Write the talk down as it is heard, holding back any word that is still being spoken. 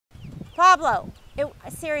Pablo,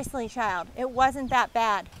 seriously, child, it wasn't that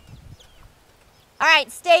bad. All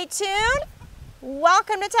right, stay tuned.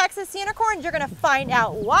 Welcome to Texas Unicorns. You're gonna find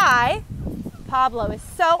out why Pablo is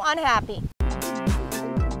so unhappy.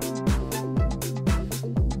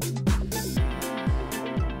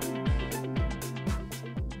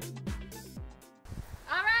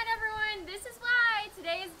 All right, everyone, this is why.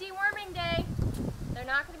 Today is deworming day. They're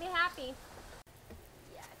not gonna be happy.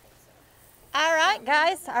 Yeah, I think so. All right,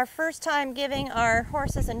 guys, our first time giving our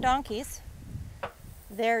horses and donkeys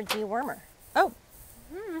their dewormer. Oh.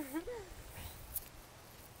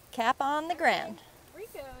 Cap on the ground.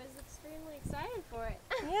 Rico is extremely excited for it.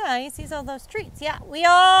 Yeah, he sees all those treats. Yeah, we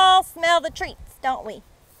all smell the treats, don't we?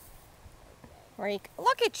 Rico,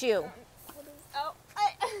 look at you.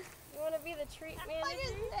 You want to be the treat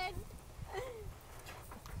manager?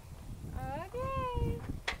 Okay.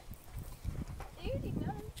 Dude,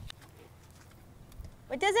 no.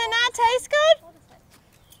 But does it not taste good?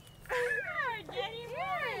 Daddy,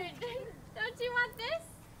 weird. Don't you want this?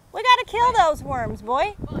 We gotta kill those worms,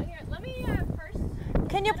 boy. Well, here, let me first.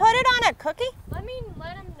 Can you put it on a cookie? Let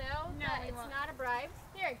them know that it's not a bribe.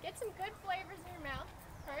 Here, get some good flavors in your mouth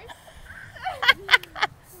first.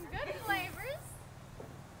 Some good flavors.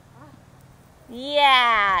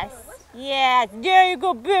 Yes. Yes. There you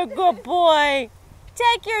go, big good boy.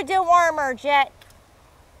 Take your dewormer, Jet.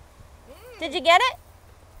 Did you get it?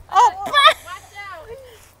 Oh, Watch out.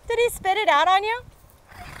 Did he spit it out on you?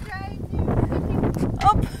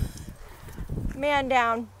 Oh, man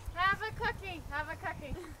down. Have a cookie. Have a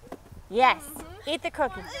cookie. Yes. Eat the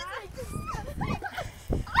cookie.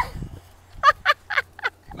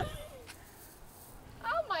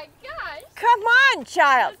 Oh my gosh. Come on,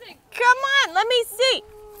 child. Listen. Come on. Let me see.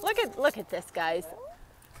 Look at this, guys.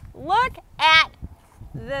 Look at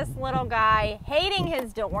this little guy hating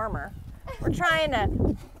his dewormer. We're trying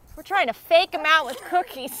to fake him out with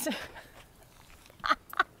cookies.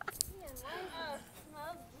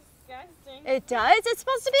 It does? It's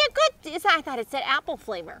supposed to be a good, I thought it said apple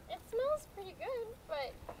flavor. It smells pretty good,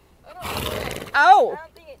 but I don't know. Oh. I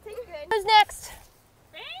don't think it tastes good. Who's next?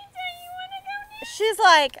 Rachel, you want to go next? She's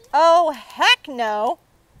like, oh, heck no.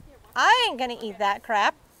 I ain't gonna eat that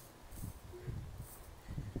crap.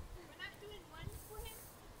 We're not doing one for him?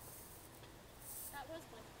 That was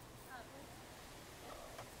one.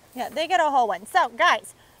 Yeah, they get a whole one. So,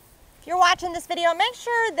 guys, if you're watching this video, make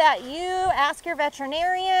sure that you ask your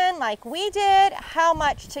veterinarian, like we did, how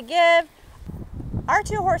much to give. Our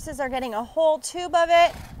two horses are getting a whole tube of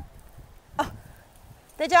it. Oh,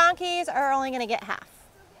 the donkeys are only going to get half.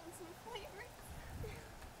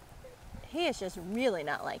 He is just really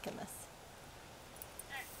not liking this.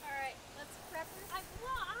 All right, let's prep her.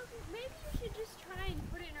 Maybe you should just try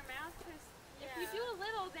and put it in her mouth, because if you do a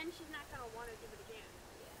little, then she's not going to want to give it again.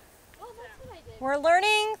 Well, that's what I did. We're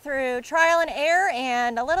learning through trial and error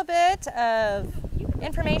and a little bit of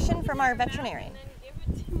information from our veterinarian. And then give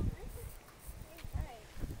it to her. Right.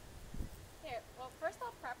 Here, well, first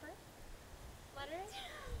I'll prep her. Let her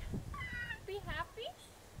be happy.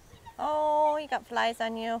 Oh, you got flies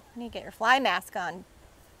on you. You need to get your fly mask on.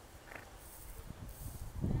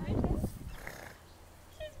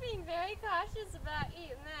 She's being very cautious about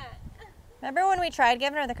eating that. Remember when we tried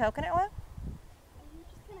giving her the coconut oil? You're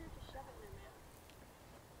just going to have to shove it in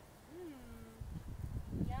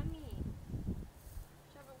her mouth. Yummy.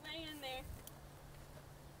 Shove it way in there.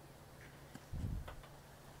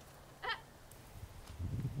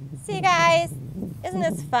 See, guys, isn't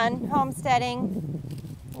this fun, homesteading?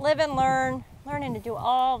 Live and learn, learning to do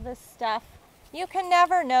all this stuff. You can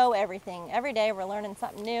never know everything. Every day we're learning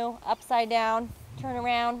something new, upside down, turn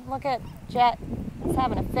around. Look at Jet, he's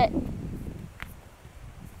having a fit. Let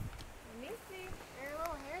me see. Her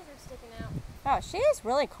little hairs are sticking out. Oh, she is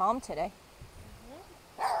really calm today.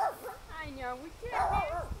 I know, we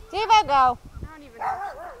can't. Diva, go. I don't even know.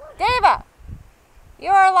 Diva, you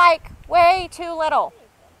are like way too little.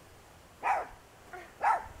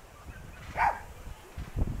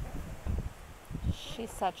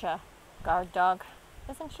 She's such a guard dog,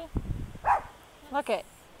 isn't she? Look at,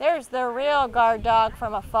 there's the real guard dog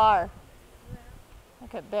from afar.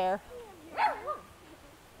 Look at Bear.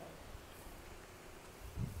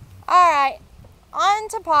 All right, on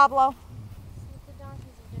to Pablo. The donkeys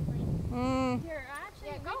are different. Here,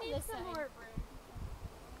 actually, Yeah, go we need this some side. more room.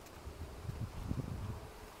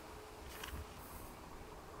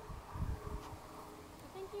 I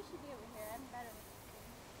think you should be over here. I'm better with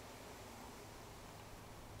this.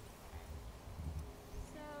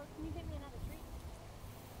 So, can you get me another treat?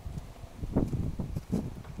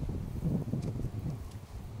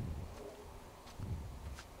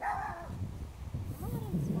 Come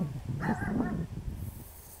on,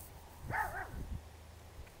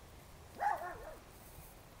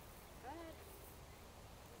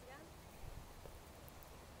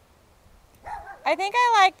 I think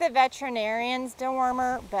I like the veterinarian's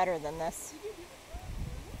dewormer better than this.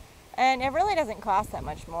 And it really doesn't cost that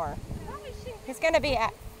much more. He's going to be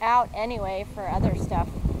out anyway for other stuff.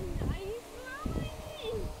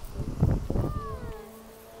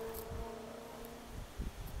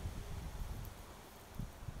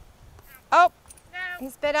 Oh, he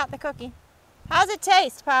spit out the cookie. How's it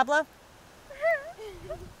taste, Pablo?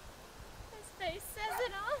 His face says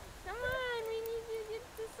it all. Come on, we need to get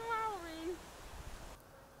to swallowing.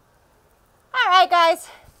 All right, guys.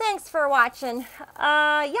 Thanks for watching.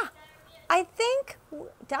 Yeah, I think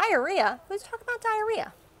diarrhea. Who's talking about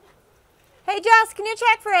diarrhea? Hey, Jess, can you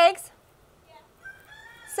check for eggs?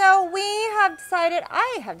 So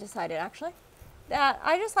I have decided actually, that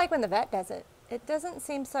I just like when the vet does it. It doesn't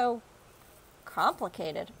seem so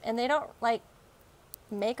complicated, and they don't like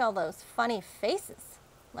make all those funny faces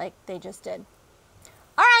like they just did.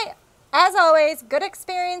 All right, as always, good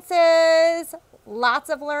experiences, lots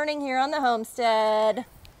of learning here on the homestead.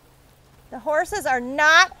 The horses are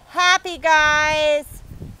not happy, guys.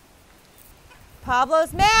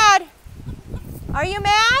 Pablo's mad. Are you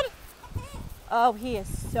mad? Oh, he is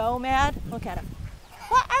so mad. Look at him.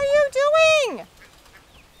 What are you doing?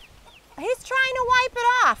 He's trying to wipe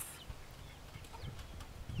it off.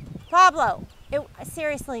 Pablo,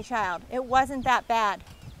 seriously, child, it wasn't that bad.